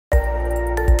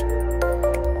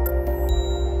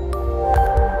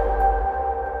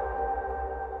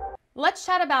Let's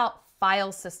chat about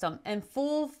file system and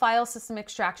full file system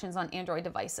extractions on Android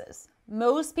devices.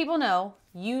 Most people know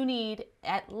you need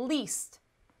at least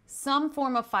some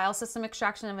form of file system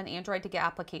extraction of an Android to get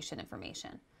application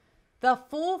information. The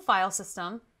full file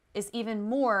system is even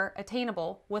more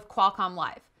attainable with Qualcomm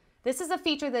Live. This is a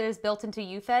feature that is built into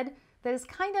UFED that is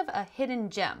kind of a hidden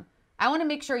gem. I want to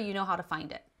make sure you know how to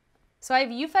find it. So I have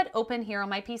UFED open here on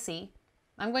my PC.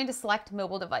 I'm going to select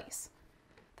mobile device.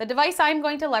 The device I'm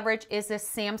going to leverage is this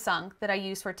Samsung that I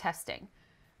use for testing.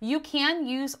 You can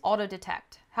use auto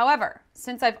detect. However,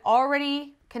 since I've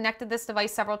already connected this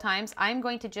device several times, I'm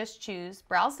going to just choose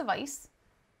browse device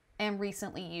and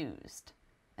recently used.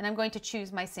 And I'm going to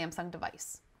choose my Samsung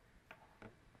device.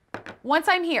 Once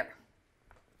I'm here,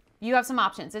 you have some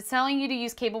options. It's telling you to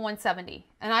use cable 170.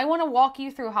 And I want to walk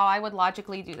you through how I would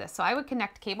logically do this. So I would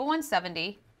connect cable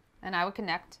 170 and I would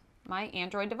connect my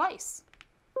Android device.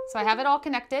 So I have it all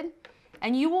connected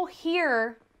and you will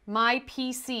hear my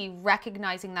PC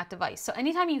recognizing that device. So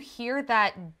anytime you hear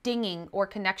that dinging or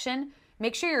connection,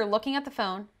 make sure you're looking at the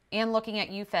phone and looking at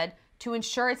UFED to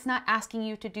ensure it's not asking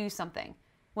you to do something.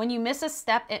 When you miss a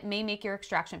step, it may make your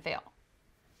extraction fail.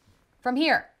 From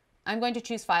here, I'm going to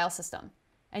choose file system.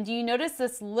 And do you notice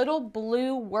this little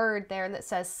blue word there that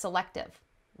says selective?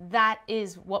 That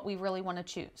is what we really want to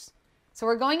choose. So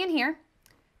we're going in here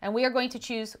and we are going to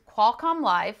choose Qualcomm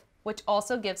Live, which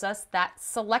also gives us that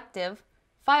selective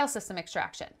file system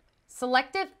extraction.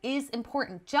 Selective is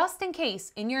important just in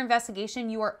case in your investigation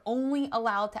you are only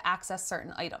allowed to access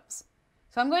certain items.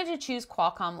 So I'm going to choose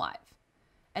Qualcomm Live.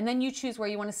 And then you choose where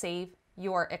you want to save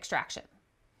your extraction.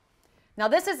 Now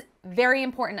this is very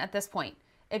important at this point.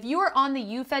 If you are on the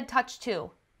UFED Touch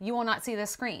 2, you will not see this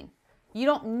screen. You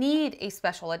don't need a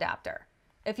special adapter.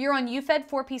 If you're on UFED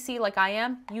 4 PC like I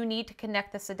am, you need to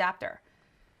connect this adapter.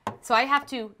 So I have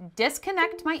to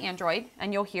disconnect my Android,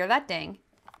 and you'll hear that ding,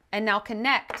 and now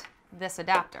connect this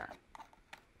adapter.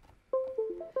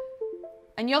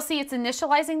 And you'll see it's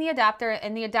initializing the adapter,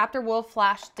 and the adapter will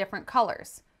flash different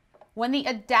colors. When the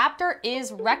adapter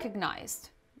is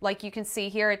recognized, like you can see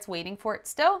here, it's waiting for it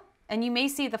still, and you may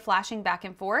see the flashing back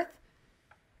and forth,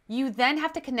 you then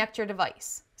have to connect your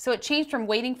device. So it changed from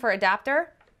waiting for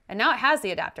adapter, and now it has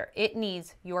the adapter. It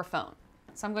needs your phone.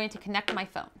 So I'm going to connect my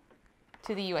phone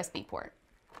to the USB port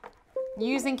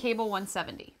using cable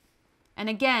 170. And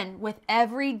again, with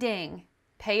every ding,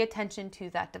 pay attention to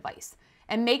that device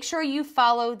and make sure you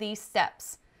follow these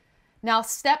steps. Now,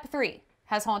 step 3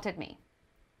 has haunted me.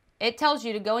 It tells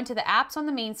you to go into the apps on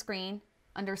the main screen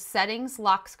under settings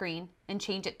lock screen and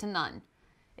change it to none.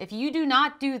 If you do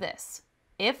not do this,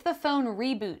 if the phone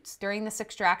reboots during this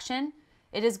extraction,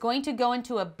 it is going to go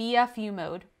into a BFU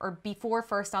mode or before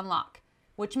first unlock,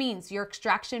 which means your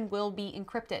extraction will be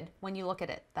encrypted when you look at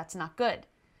it. That's not good.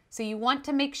 So you want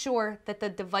to make sure that the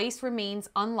device remains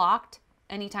unlocked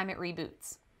anytime it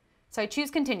reboots. So I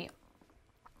choose continue.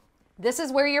 This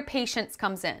is where your patience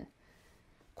comes in.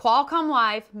 Qualcomm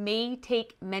Live may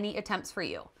take many attempts for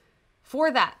you.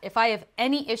 For that, if I have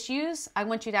any issues, I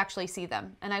want you to actually see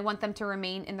them and I want them to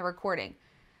remain in the recording.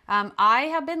 I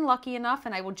have been lucky enough,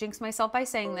 and I will jinx myself by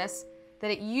saying this,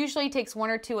 that it usually takes 1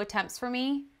 or 2 attempts for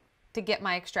me to get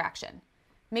my extraction.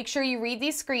 Make sure you read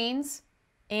these screens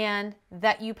and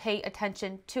that you pay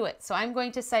attention to it. So I'm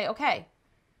going to say, okay,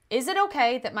 is it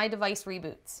okay that my device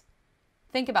reboots?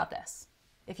 Think about this.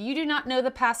 If you do not know the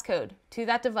passcode to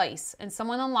that device and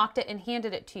someone unlocked it and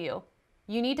handed it to you,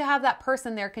 you need to have that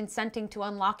person there consenting to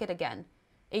unlock it again.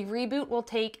 A reboot will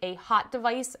take a hot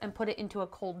device and put it into a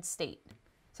cold state.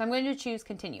 So I'm going to choose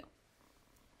continue.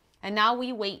 And now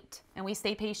we wait and we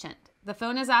stay patient. The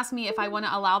phone has asked me if I want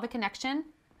to allow the connection,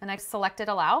 and I've selected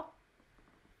allow.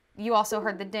 You also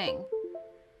heard the ding.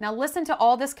 Now listen to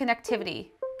all this connectivity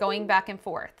going back and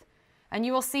forth, and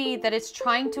you will see that it's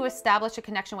trying to establish a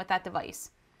connection with that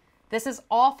device. This is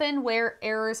often where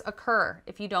errors occur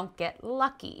if you don't get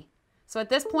lucky. So at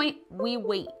this point, we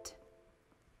wait.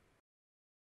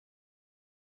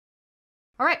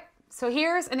 All right, so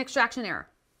here's an extraction error.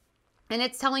 And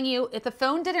it's telling you if the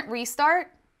phone didn't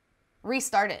restart,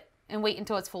 restart it and wait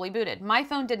until it's fully booted. My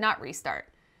phone did not restart.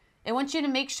 It wants you to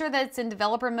make sure that it's in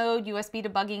developer mode, USB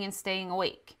debugging, and staying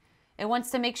awake. It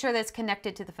wants to make sure that it's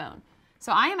connected to the phone.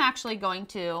 So I am actually going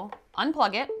to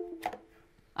unplug it.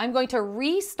 I'm going to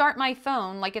restart my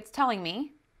phone like it's telling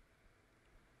me.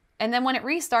 And then when it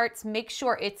restarts, make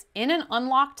sure it's in an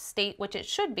unlocked state, which it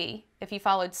should be if you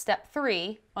followed step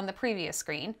 3 on the previous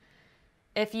screen.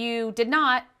 If you did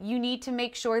not, you need to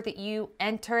make sure that you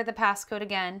enter the passcode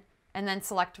again and then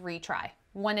select retry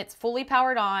when it's fully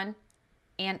powered on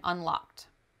and unlocked.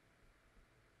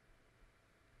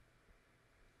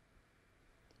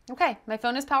 Okay, my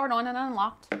phone is powered on and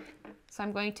unlocked. So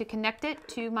I'm going to connect it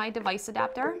to my device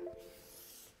adapter.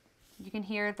 You can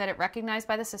hear that it recognized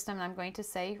by the system, and I'm going to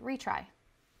say retry.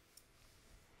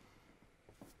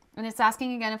 And it's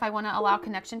asking again if I want to allow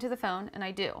connection to the phone, and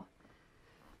I do.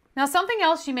 Now, something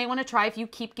else you may want to try if you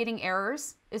keep getting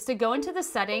errors is to go into the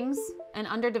settings and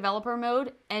under developer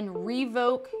mode and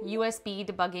revoke USB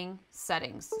debugging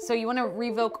settings. So you want to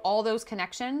revoke all those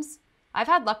connections. I've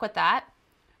had luck with that.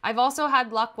 I've also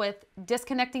had luck with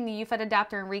disconnecting the UFED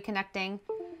adapter and reconnecting.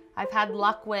 I've had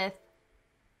luck with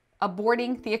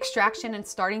aborting the extraction and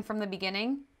starting from the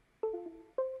beginning.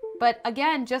 But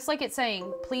again, just like it's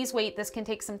saying, please wait, this can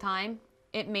take some time.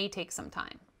 It may take some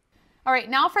time. All right,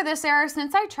 now for this error,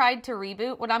 since I tried to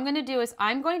reboot, what I'm gonna do is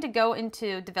I'm going to go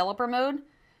into developer mode.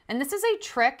 And this is a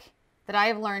trick that I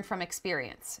have learned from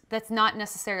experience that's not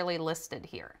necessarily listed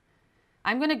here.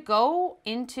 I'm gonna go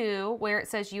into where it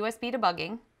says USB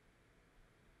debugging.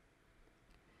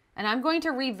 And I'm going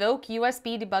to revoke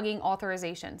USB debugging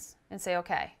authorizations and say,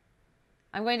 okay.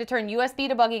 I'm going to turn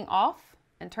USB debugging off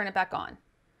and turn it back on.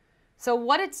 So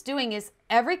what it's doing is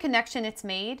every connection it's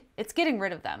made, it's getting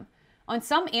rid of them. On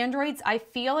some Androids, I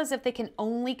feel as if they can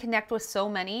only connect with so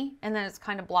many and then it's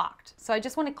kind of blocked. So I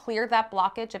just want to clear that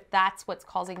blockage if that's what's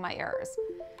causing my errors.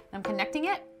 I'm connecting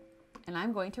it and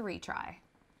I'm going to retry.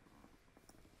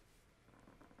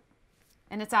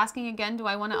 And it's asking again, do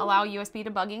I want to allow USB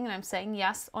debugging? And I'm saying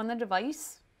yes on the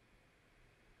device.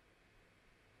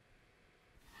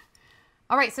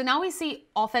 All right, so now we see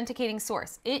authenticating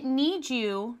source. It needs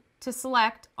you to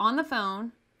select on the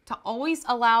phone to always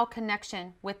allow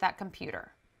connection with that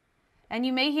computer. And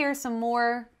you may hear some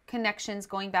more connections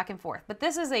going back and forth, but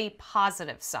this is a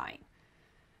positive sign.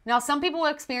 Now, some people will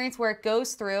experience where it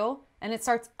goes through and it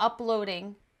starts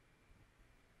uploading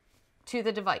to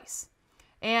the device.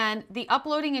 And the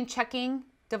uploading and checking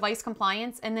device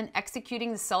compliance and then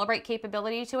executing the Cellebrite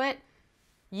capability to it,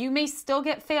 you may still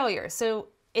get failures. So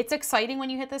it's exciting when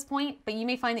you hit this point, but you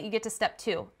may find that you get to step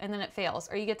 2 and then it fails,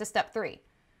 or you get to step 3.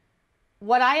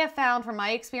 What I have found from my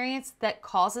experience that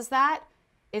causes that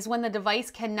is when the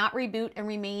device cannot reboot and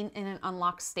remain in an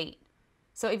unlocked state.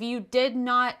 So if you did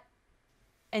not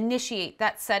initiate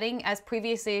that setting as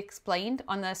previously explained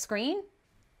on the screen,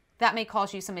 that may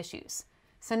cause you some issues.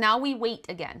 So now we wait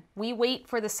again. We wait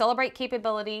for the Cellebrite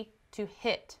capability to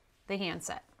hit the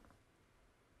handset.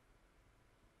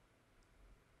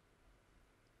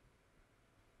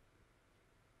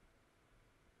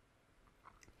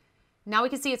 Now we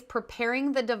can see it's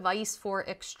preparing the device for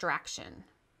extraction.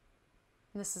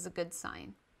 This is a good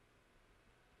sign.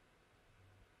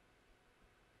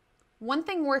 One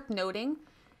thing worth noting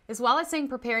is while it's saying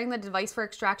preparing the device for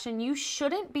extraction, you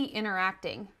shouldn't be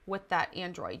interacting with that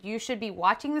Android. You should be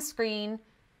watching the screen,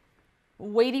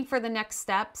 waiting for the next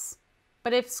steps.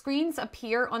 But if screens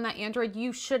appear on that Android,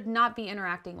 you should not be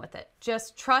interacting with it.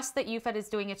 Just trust that UFED is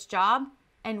doing its job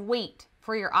and wait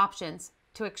for your options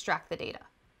to extract the data.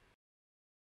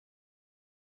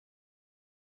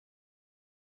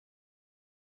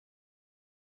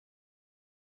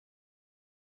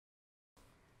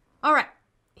 All right,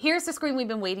 here's the screen we've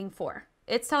been waiting for.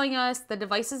 It's telling us the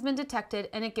device has been detected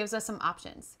and it gives us some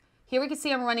options. Here we can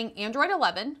see I'm running Android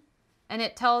 11 and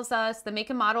it tells us the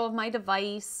make and model of my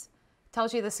device,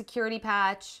 tells you the security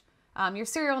patch, your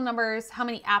serial numbers, how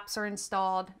many apps are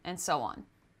installed, and so on.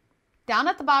 Down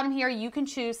at the bottom here, you can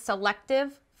choose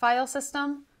selective file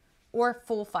system or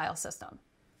full file system.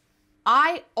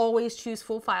 I always choose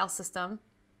full file system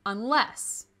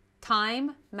unless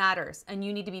time matters and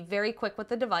you need to be very quick with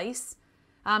the device.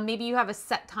 Maybe you have a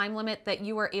set time limit that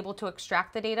you are able to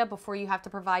extract the data before you have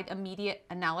to provide immediate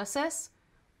analysis,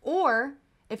 or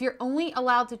if you're only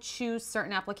allowed to choose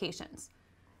certain applications.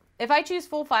 If I choose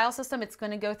full file system, it's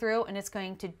going to go through and it's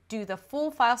going to do the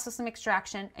full file system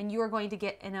extraction, and you are going to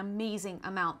get an amazing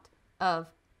amount of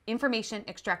information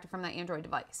extracted from that Android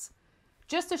device.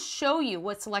 Just to show you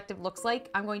what selective looks like,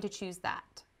 I'm going to choose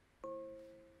that.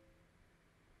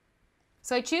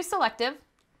 So I choose selective,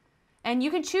 and you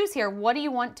can choose here, what do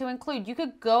you want to include? You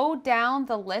could go down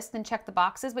the list and check the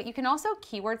boxes, but you can also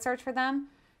keyword search for them.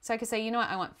 So I could say, you know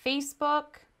what, I want Facebook,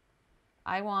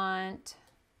 I want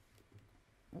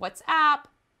WhatsApp,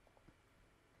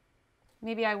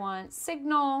 maybe I want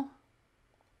Signal,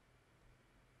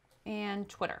 and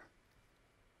Twitter.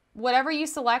 Whatever you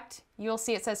select, you'll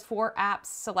see it says 4 apps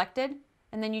selected,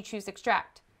 and then you choose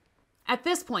extract. At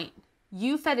this point,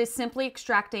 UFED is simply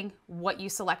extracting what you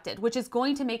selected, which is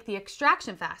going to make the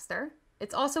extraction faster.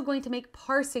 It's also going to make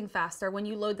parsing faster when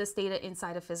you load this data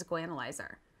inside a physical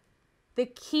analyzer. The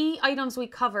key items we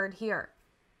covered here,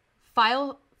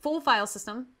 full file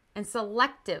system and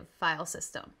selective file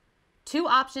system. Two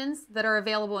options that are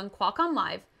available in Qualcomm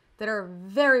Live that are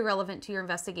very relevant to your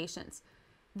investigations.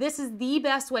 This is the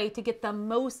best way to get the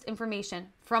most information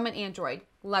from an Android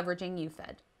leveraging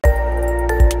UFED.